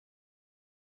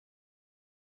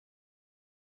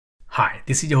Hi,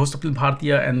 this is your host Swapnil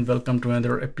Bhartiya and welcome to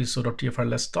another episode of TFiR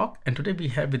Let's Talk. And today we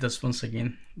have with us once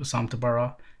again Bassam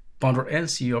Tabbara, founder and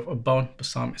CEO of Upbound.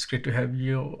 Bassam, it's great to have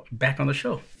you back on the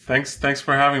show. Thanks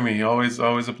for having me. Always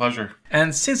a pleasure.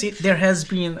 And since there has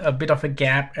been a bit of a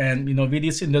gap, and we know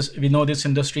this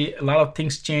industry, a lot of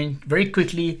things change very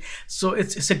quickly. So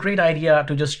it's a great idea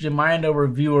to just remind our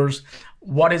viewers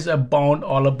what is Upbound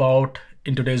all about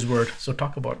in today's world. So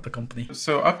talk about the company.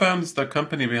 So Upbound is the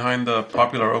company behind the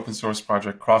popular open source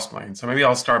project Crossplane. So maybe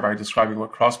I'll start by describing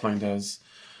what Crossplane does.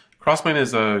 Crossplane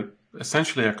is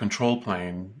essentially a control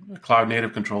plane, a cloud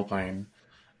native control plane.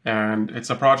 And it's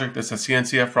a project, it's a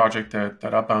CNCF project that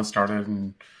Upbound started,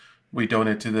 and we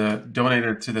donated to the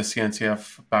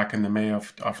CNCF back in the May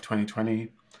of 2020.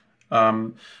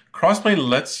 Crossplane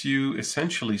lets you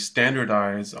essentially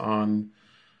standardize on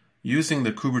using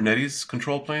the Kubernetes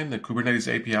control plane, the Kubernetes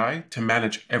API, to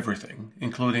manage everything,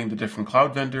 including the different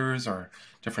cloud vendors or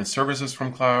different services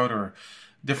from cloud or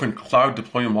different cloud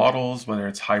deployment models, whether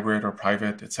it's hybrid or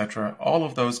private, etc. All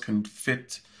of those can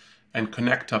fit and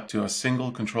connect up to a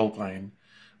single control plane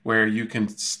where you can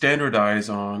standardize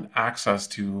on access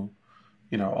to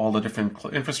all the different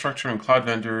infrastructure and cloud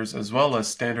vendors, as well as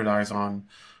standardize on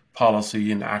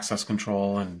policy and access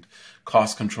control and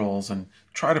cost controls, and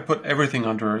try to put everything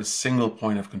under a single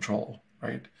point of control,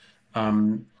 right?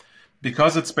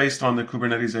 Because it's based on the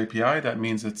Kubernetes API, that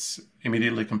means it's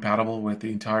immediately compatible with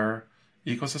the entire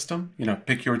ecosystem.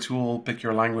 Pick your tool, pick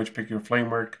your language, pick your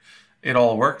framework, it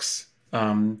all works.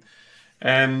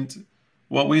 And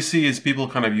what we see is people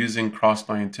kind of using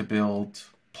Crossplane to build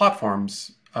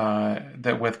platforms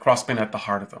that with Crossplane at the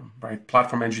heart of them, right?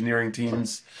 Platform engineering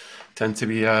teams tend to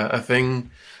be a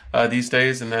thing these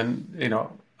days. And then,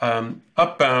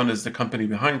 Upbound is the company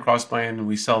behind Crossplane, and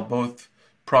we sell both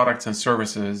products and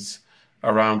services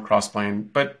around Crossplane,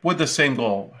 but with the same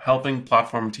goal: helping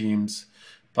platform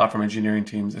engineering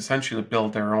teams, essentially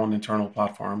build their own internal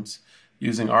platforms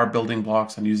using our building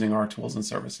blocks and using our tools and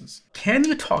services. Can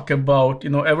you talk about,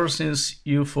 ever since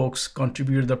you folks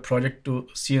contributed the project to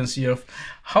CNCF,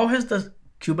 how has the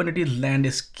Kubernetes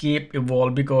landscape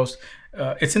evolved? Because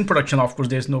it's in production, of course,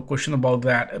 there's no question about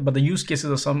that, but the use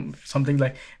cases are something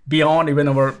like beyond even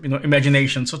our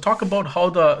imagination. So talk about how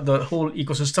the whole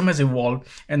ecosystem has evolved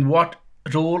and what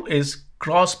role is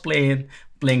Crossplane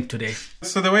playing today.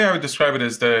 So the way I would describe it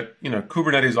is that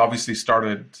Kubernetes obviously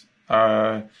started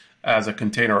as a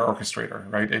container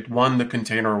orchestrator, right? It won the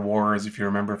container wars, if you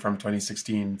remember, from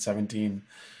 2016, 17,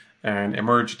 and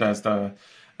emerged as the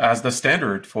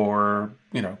standard for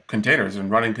containers and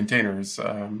running containers,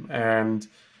 and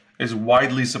is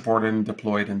widely supported and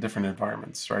deployed in different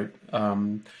environments, right?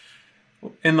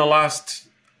 In the last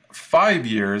 4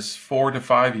 to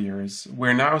 5 years,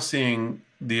 we're now seeing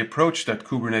the approach that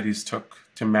Kubernetes took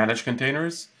to manage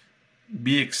containers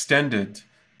be extended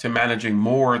to managing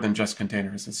more than just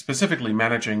containers, and specifically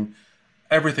managing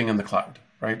everything in the cloud,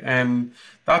 right? And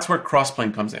that's where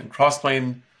Crossplane comes in.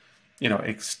 Crossplane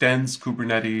extends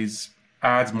Kubernetes,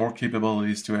 adds more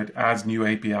capabilities to it, adds new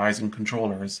APIs and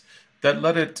controllers that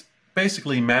let it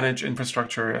basically manage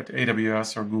infrastructure at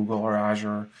AWS or Google or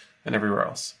Azure and everywhere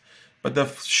else. But the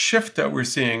shift that we're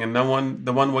seeing, and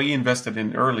the one we invested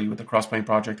in early with the Crossplane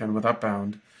project and with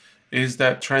Upbound, is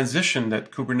that transition that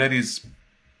Kubernetes,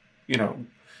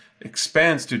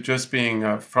 expands to just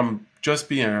being from just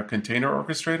being a container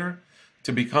orchestrator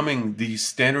to becoming the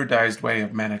standardized way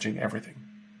of managing everything.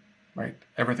 Right?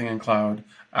 Everything in cloud,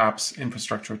 apps,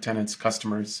 infrastructure, tenants,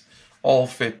 customers, all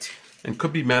fit and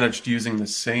could be managed using the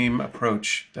same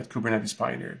approach that Kubernetes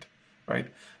pioneered, right?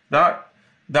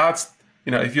 That's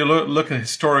if you look at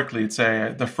historically, it's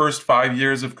the first 5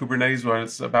 years of Kubernetes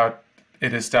was about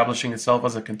it establishing itself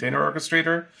as a container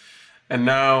orchestrator, and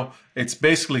now it's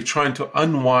basically trying to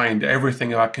unwind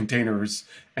everything about containers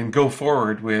and go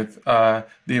forward with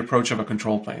the approach of a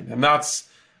control plane, and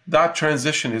that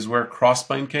transition is where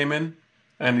Crossplane came in.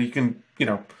 And you can,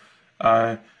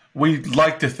 we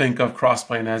like to think of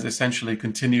Crossplane as essentially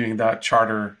continuing that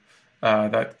charter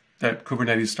that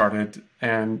Kubernetes started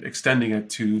and extending it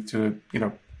to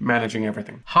managing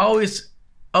everything. How is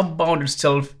Upbound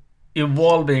itself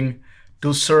evolving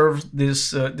to serve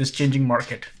this changing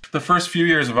market? The first few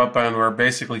years of Upbound were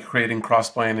basically creating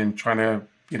Crossplane and trying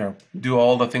to do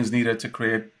all the things needed to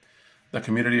create the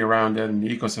community around it and the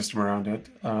ecosystem around it.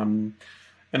 In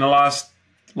the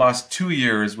last 2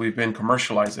 years, we've been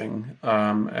commercializing,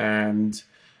 and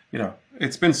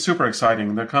it's been super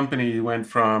exciting. The company went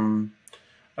from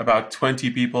about 20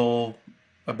 people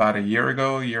about a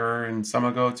year and some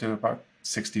ago to about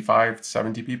 65,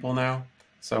 70 people now.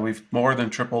 So we've more than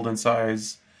tripled in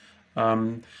size.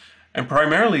 And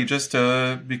primarily just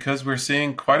because we're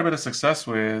seeing quite a bit of success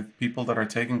with people that are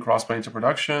taking Crossplane to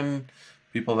production,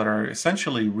 people that are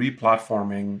essentially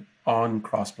re-platforming on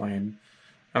Crossplane.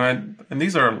 And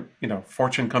these are,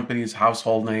 Fortune companies,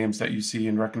 household names that you see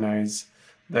and recognize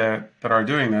that are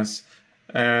doing this.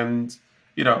 And,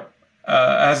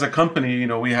 as a company,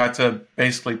 we had to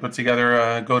basically put together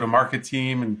a go-to-market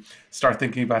team and start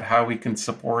thinking about how we can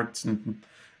support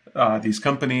these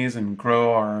companies and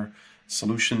grow our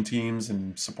solution teams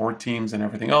and support teams and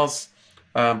everything else.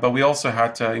 But we also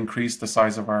had to increase the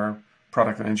size of our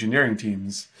product and engineering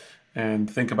teams and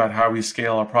think about how we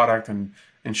scale our product and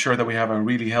ensure that we have a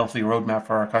really healthy roadmap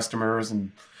for our customers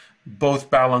and both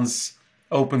balance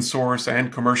open source and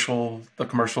the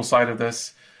commercial side of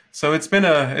this. So it's been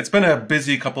a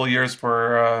busy couple of years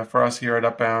for us here at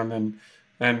Upbound,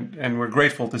 and we're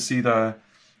grateful to see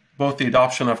both the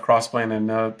adoption of Crossplane and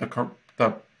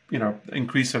the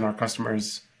increase in our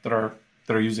customers that are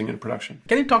using it in production.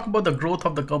 Can you talk about the growth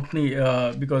of the company?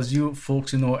 Because you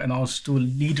folks, announced 2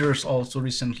 leaders also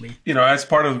recently. As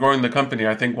part of growing the company,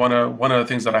 I think one of the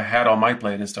things that I had on my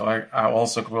plate is I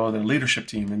also grow the leadership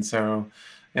team, and so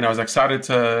I was excited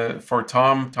for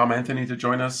Tom Anthony to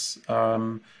join us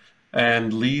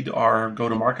and lead our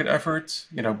go-to-market efforts.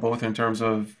 Both in terms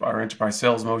of our enterprise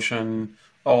sales motion,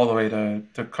 all the way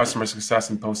to customer success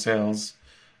and post-sales.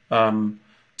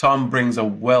 Tom brings a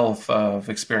wealth of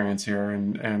experience here,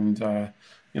 and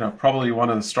probably one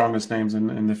of the strongest names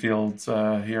in the field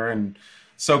here, and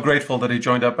so grateful that he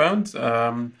joined Upbound.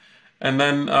 And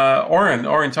then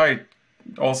Oren Tite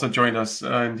also joined us,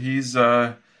 and he's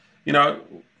the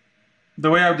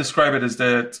way I would describe it is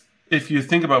that if you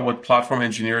think about what platform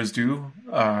engineers do,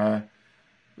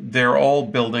 they're all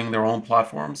building their own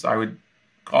platforms. I would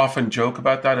often joke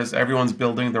about that as everyone's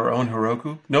building their own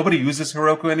Heroku. Nobody uses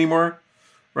Heroku anymore,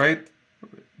 right?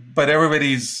 But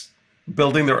everybody's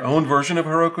building their own version of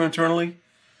Heroku internally.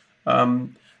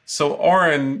 So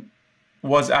Oren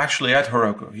was actually at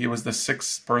Heroku. He was the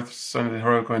 6th person at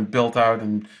Heroku and built out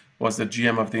and was the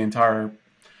GM of the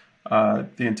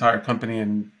entire company,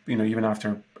 and even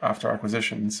after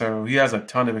acquisition. So he has a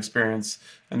ton of experience,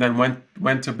 and then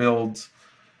went to build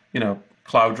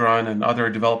Cloud Run and other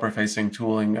developer-facing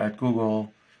tooling at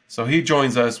Google. So he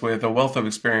joins us with a wealth of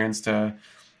experience to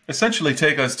essentially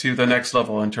take us to the next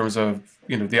level in terms of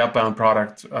the Upbound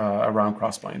product around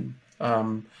Crossplane.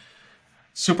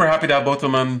 Super happy to have both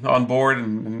of them on board,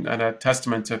 and a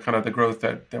testament to kind of the growth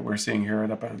that we're seeing here at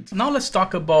Upbound. Now let's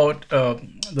talk about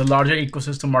the larger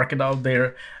ecosystem market out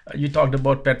there. You talked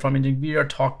about platform engineering. We are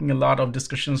talking a lot of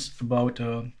discussions about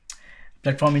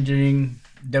platform engineering,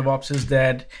 DevOps is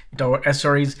dead, our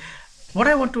SREs. What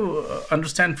I want to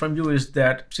understand from you is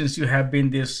that since you have been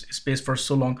in this space for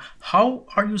so long, how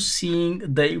are you seeing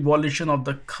the evolution of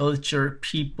the culture,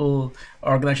 people,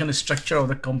 organizational structure of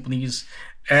the companies?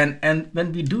 And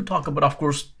when we do talk about, of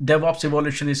course, DevOps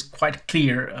evolution is quite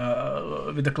clear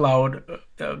with the cloud,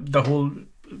 the whole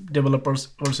developers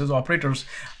versus operators.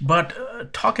 But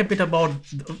talk a bit about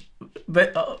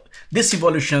this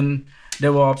evolution,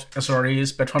 DevOps,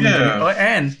 SREs, platform engineering,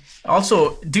 and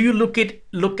also, do you look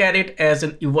at it as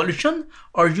an evolution,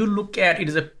 or you look at it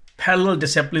as a parallel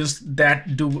disciplines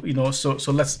that do,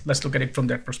 so let's look at it from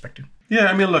that perspective. Yeah,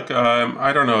 I mean, look,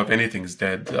 I don't know if anything's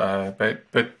dead, but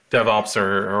DevOps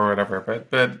or whatever.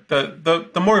 But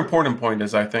the more important point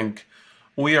is, I think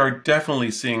we are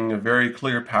definitely seeing a very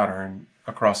clear pattern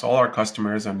across all our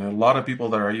customers and a lot of people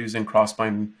that are using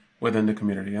Crossplane within the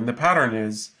community. And the pattern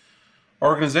is,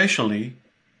 organizationally,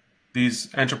 these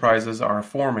enterprises are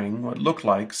forming what look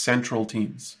like central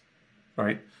teams,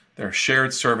 right? They're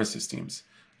shared services teams.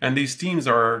 And these teams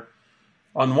are,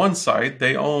 on one side,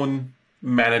 they own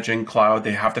managing cloud.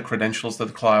 They have the credentials to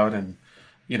the cloud, and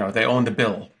they own the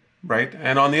bill, right?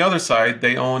 And on the other side,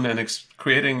 they own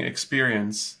creating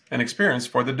experience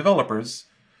for the developers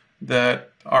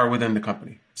that are within the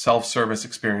company, self-service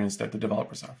experience that the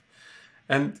developers have.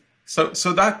 And so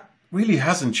that really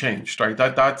hasn't changed, right?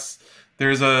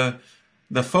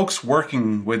 The folks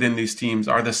working within these teams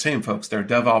are the same folks. They're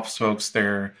DevOps folks.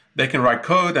 They can write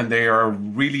code, and they are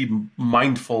really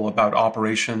mindful about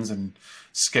operations and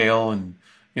scale and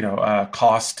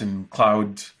cost and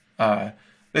cloud.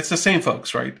 It's the same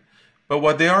folks, right? But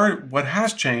what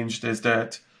has changed is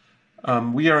that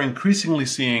we are increasingly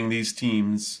seeing these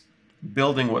teams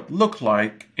building what look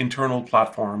like internal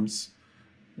platforms,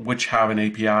 which have an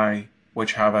API,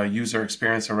 which have a user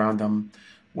experience around them,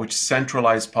 which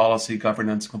centralize policy,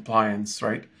 governance, compliance,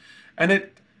 right? And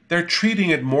they're treating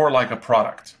it more like a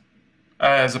product,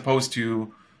 as opposed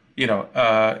to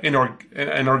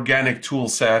an organic tool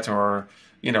set or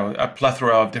a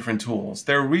plethora of different tools.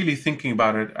 They're really thinking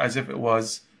about it as if it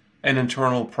was an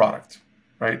internal product,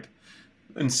 right?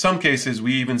 In some cases,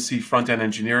 we even see front-end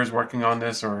engineers working on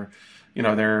this, or they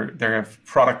have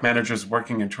product managers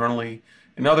working internally.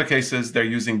 In other cases, they're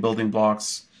using building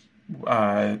blocks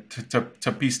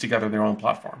to piece together their own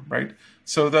platform, right?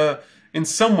 So in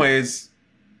some ways,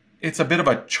 it's a bit of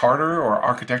a charter or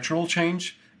architectural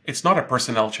change. It's not a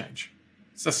personnel change.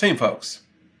 It's the same folks,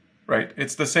 right?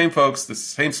 It's the same folks, the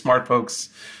same smart folks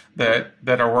that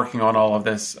are working on all of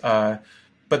this.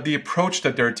 But the approach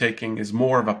that they're taking is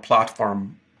more of a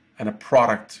platform and a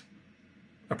product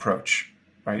approach,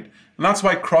 right? And that's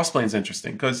why Crossplane is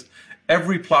interesting, because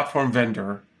every platform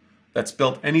vendor that's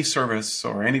built any service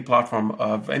or any platform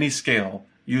of any scale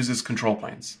uses control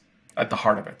planes at the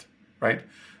heart of it, right?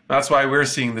 That's why we're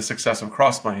seeing the success of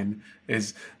Crossplane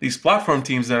is these platform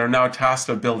teams that are now tasked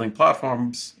with building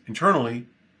platforms internally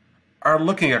are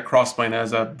looking at Crossplane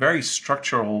as a very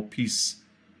structural piece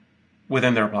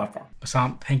within their platform.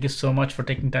 Bassam, thank you so much for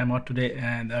taking time out today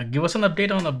and give us an update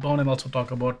on Upbound and also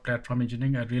talk about platform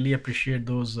engineering. I really appreciate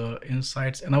those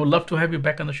insights, and I would love to have you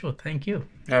back on the show. Thank you.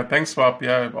 Yeah, thanks, Swap.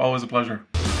 Yeah, always a pleasure.